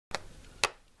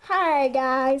Hi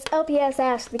guys, LPS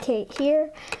Ashley Kate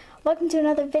here. Welcome to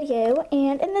another video,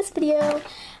 and in this video,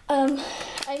 I'm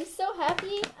so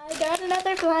happy I got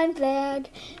another blind bag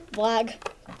vlog.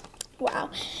 Wow.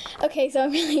 Okay, so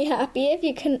I'm really happy if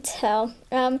you couldn't tell.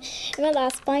 In my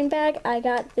last blind bag, I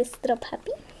got this little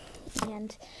puppy,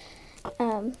 and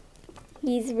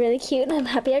he's really cute, and I'm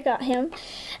happy I got him.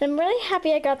 And I'm really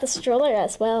happy I got the stroller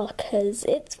as well, because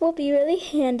it will be really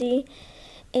handy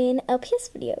in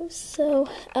LPS videos. So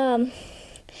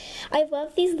I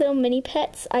love these little mini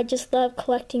pets. I just love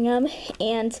collecting them,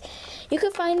 and you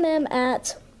can find them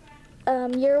at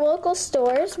your local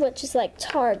stores, which is like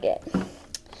Target.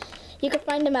 You can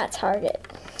find them at Target,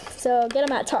 so get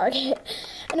them at Target.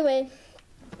 Anyway,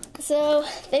 so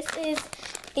this is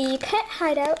the pet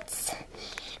hideouts,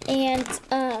 and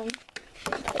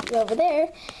put you over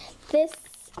there. This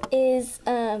is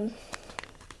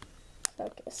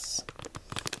focus.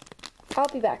 I'll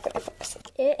be back when I focus.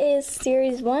 It is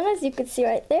series 1, as you can see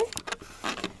right there.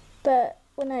 But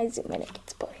when I zoom in, it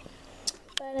gets boring.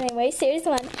 But anyway, series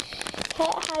 1,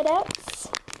 pet hideouts.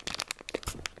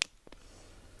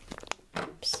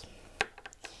 Oops.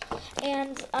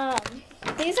 And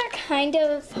these are kind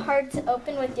of hard to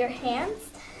open with your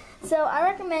hands. So I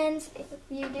recommend, if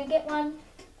you do get one,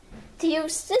 to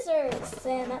use scissors.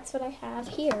 And that's what I have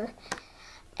here.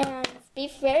 And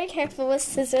be very careful with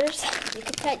scissors. You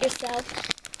can cut yourself.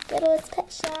 Littlest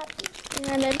Pet Shop.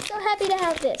 And I'm so happy to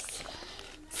have this.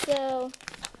 So,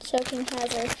 choking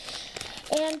hazard.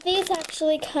 And these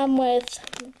actually come with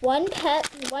one pet,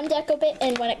 one deco bit,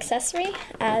 and one accessory,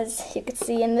 as you can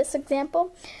see in this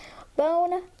example.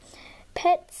 Bone,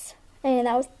 pets, and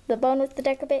that was the bone with the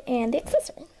deco bit and the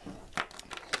accessory.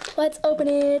 Let's open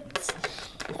it.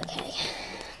 Okay.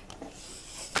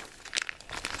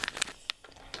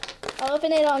 I'll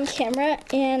open it on camera,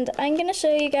 and I'm going to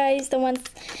show you guys the ones,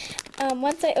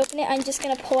 once I open it, I'm just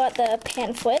going to pull out the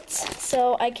pamphlets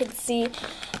so I can see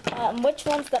which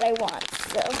ones that I want.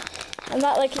 So, I'm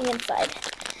not looking inside.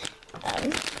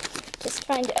 Just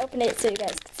trying to open it so you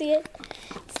guys can see it.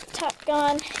 It's the top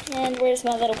gone, and where's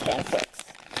my little pamphlets?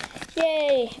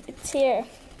 Yay, it's here.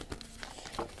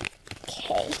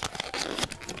 Okay.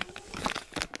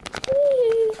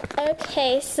 Woo.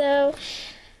 Okay, so,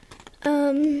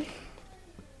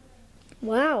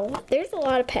 wow, there's a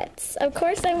lot of pets. Of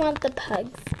course I want the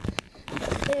pugs.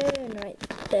 Right there and right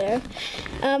there.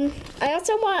 I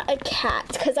also want a cat,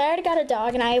 because I already got a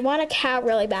dog, and I want a cat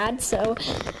really bad, so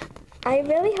I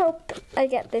really hope I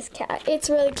get this cat. It's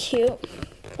really cute,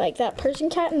 like that Persian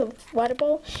cat in the water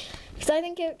bowl, because I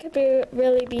think it could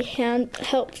really be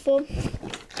helpful.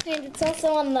 And it's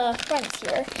also on the front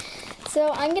here. So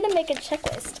I'm going to make a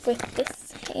checklist with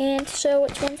this and show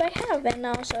which ones I have, and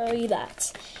I'll show you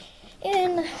that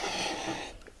in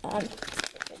this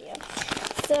video.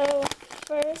 So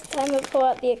first I'm going to pull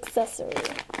out the accessory.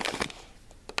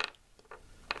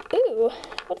 Ooh,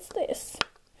 what's this?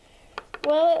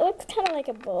 Well, it looks kind of like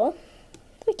a bowl.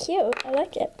 Really cute. I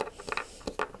like it.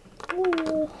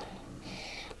 Ooh.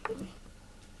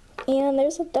 And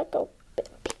there's a deco bit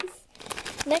piece.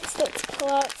 Next, let's pull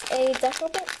out a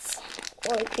deco bit,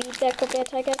 or the deco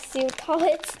bit, I guess you would call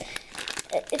it.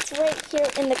 It's right here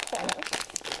in the corner.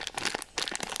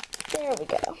 There we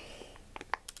go.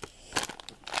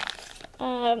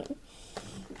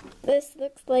 This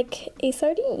looks like a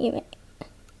sardine.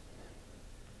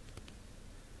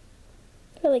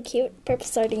 Really cute, purple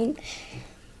sardine.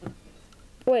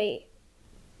 Wait.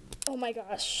 Oh my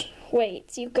gosh.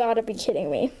 Wait, you gotta be kidding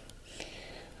me.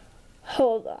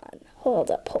 Hold on.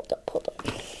 Hold up.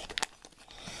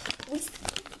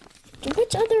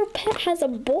 Which other pet has a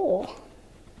bowl?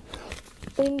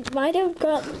 We might have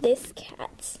got this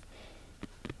cat.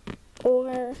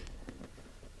 Or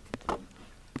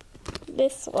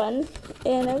this one.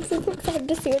 And I'm super excited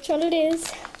to see which one it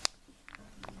is.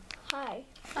 Hi.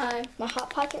 Hi. My Hot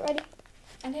Pocket ready?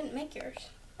 I didn't make yours.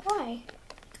 Why?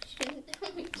 You didn't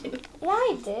tell me to. Yeah,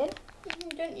 I did. You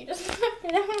didn't. You just left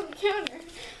it out on the counter.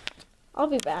 I'll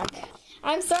be back.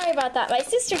 I'm sorry about that. My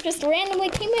sister just randomly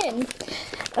came in.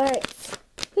 Alright.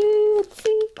 Let's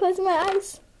see. Closing my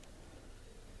eyes.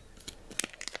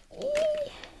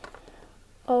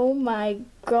 Oh my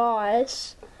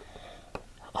gosh.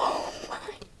 Oh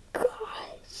my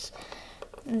gosh.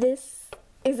 This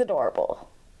is adorable.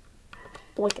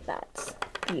 Look at that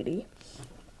beauty.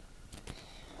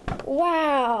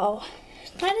 Wow.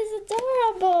 That is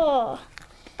adorable.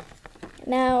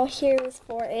 Now here's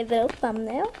for a little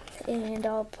thumbnail, and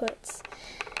I'll put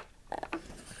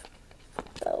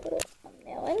the little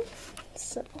thumbnail in.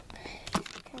 So,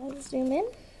 kind of zoom in.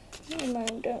 No,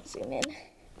 don't zoom in.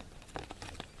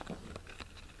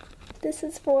 this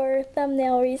is for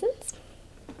thumbnail reasons.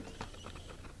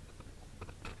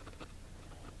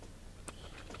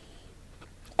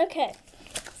 Okay,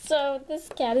 so this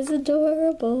cat is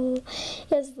adorable.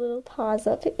 He has little paws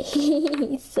up.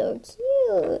 He's so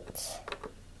cute.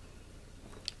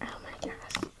 Oh my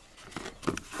gosh.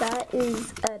 That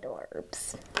is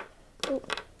adorbs. Ooh.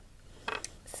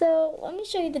 So let me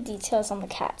show you the details on the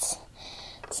cat.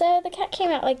 So the cat came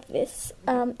out like this.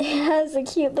 It has a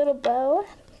cute little bow,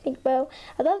 pink bow.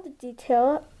 I love the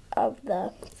detail of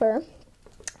the fur.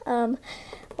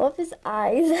 Love his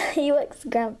eyes. He looks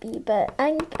grumpy, but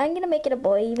I'm gonna make it a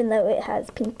boy, even though it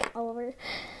has pink all over.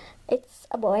 It's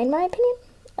a boy in my opinion.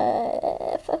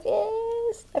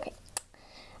 Focus. Okay.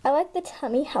 I like the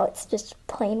tummy, how it's just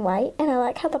plain white, and I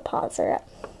like how the paws are up.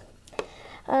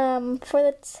 For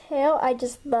the tail, I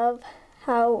just love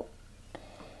how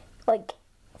like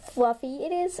fluffy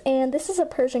it is, and this is a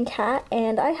Persian cat,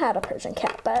 and I had a Persian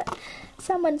cat, but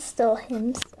someone stole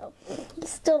him, so he's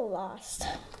still lost.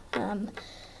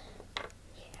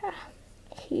 Yeah,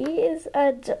 he is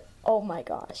oh my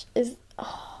gosh,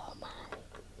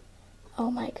 oh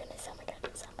my goodness,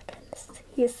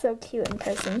 he is so cute in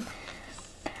person.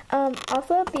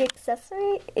 Also, the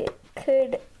accessory, it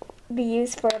could be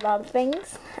used for a lot of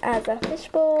things, as a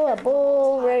fishbowl, a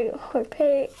bowl, or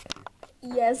pig.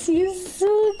 Yes, he's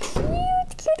so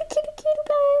cute, cute.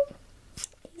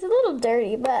 He's a little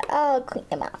dirty, but I'll clean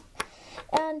him out.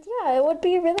 And yeah, it would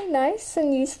be really nice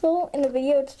and useful in the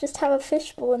video to just have a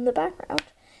fishbowl in the background.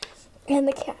 And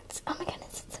the cats, oh my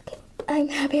goodness, it's so cute. I'm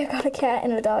happy I got a cat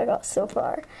and a dog so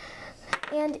far.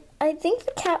 And I think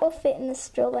the cat will fit in the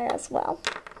stroller as well.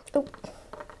 Oh.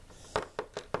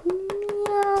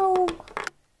 Meow.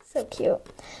 So cute.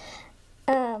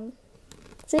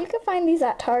 So you can find these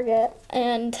at Target,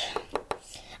 and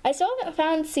I still haven't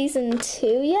found season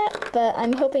 2 yet, but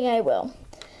I'm hoping I will.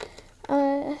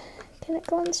 Can it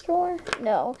go in the stroller?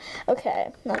 No.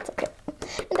 Okay, that's okay.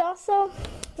 And also,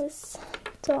 this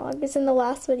dog is in the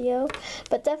last video,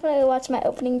 but definitely watch my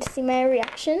opening to see my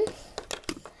reaction.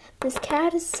 This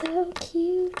cat is so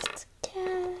cute. It's a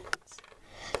cat.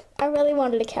 I really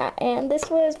wanted a cat, and this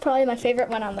was probably my favorite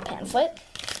one on the pamphlet.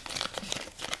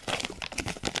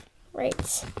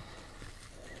 Right.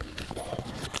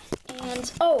 And,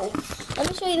 oh,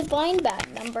 let me show you the blind bag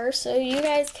number so you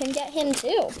guys can get him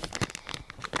too.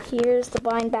 Here's the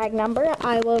blind bag number.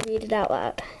 I will read it out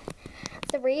loud.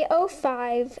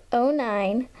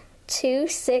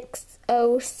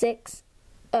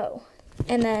 30509-26060.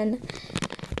 And then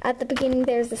at the beginning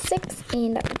there's a 6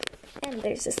 and at the end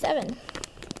there's a 7.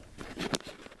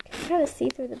 I gotta see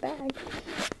through the bag.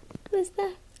 What is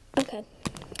that? Okay.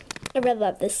 I really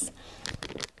love this.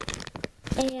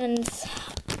 And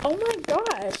oh my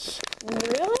gosh,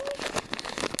 really?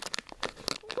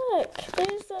 Look,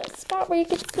 there's a spot where you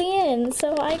could see in,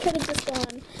 so I could have just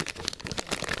gone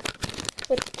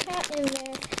with the cat in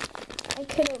there. I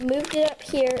could have moved it up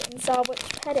here and saw which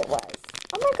pet it was.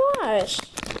 Oh my gosh,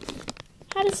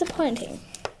 how disappointing.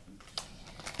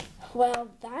 Well,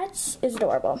 that is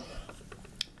adorable.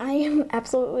 I am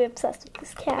absolutely obsessed with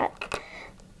this cat.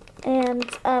 And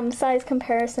size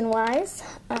comparison wise,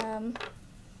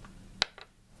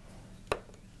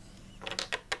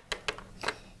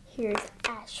 here's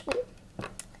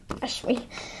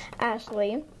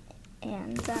Ashley,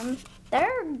 and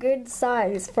they're a good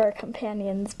size for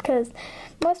companions because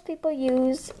most people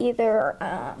use either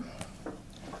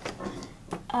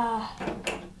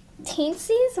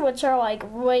teensies, which are like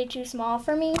way too small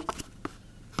for me,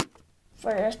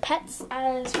 for pets,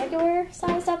 as regular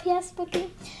sized LPS would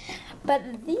be.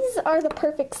 But these are the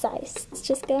perfect size. It's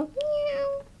just go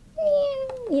meow, meow,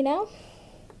 you know?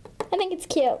 I think it's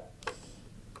cute.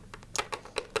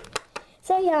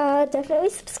 So yeah,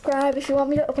 definitely subscribe if you want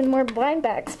me to open more blind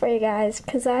bags for you guys,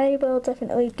 because I will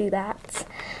definitely do that.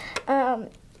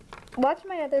 Watch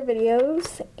my other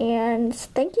videos, and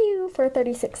thank you for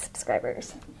 36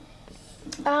 subscribers.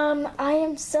 I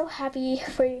am so happy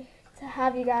to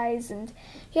have you guys, and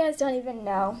you guys don't even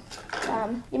know.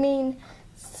 You mean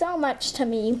so much to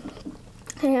me,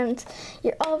 and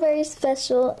you're all very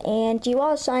special, and you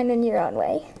all shine in your own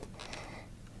way.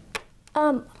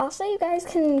 Also, you guys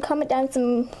can comment down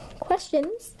some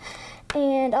questions,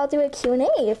 and I'll do a Q&A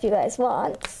if you guys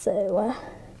want. So, yeah.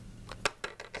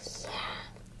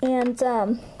 And I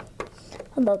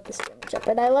love this German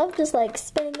Shepherd. I love just like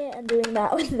spinning it and doing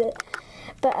that with it.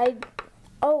 But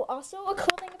also a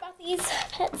cool thing about these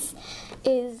pets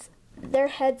is their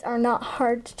heads are not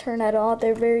hard to turn at all.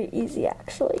 They're very easy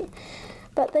actually.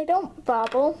 But they don't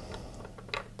bobble.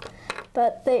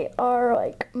 But they are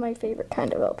like my favorite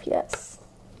kind of LPS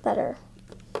that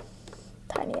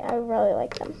tiny. I really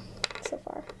like them so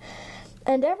far.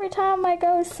 And every time I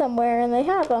go somewhere and they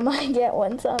have them, I get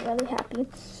one, so I'm really happy.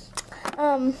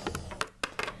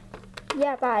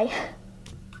 Yeah, bye.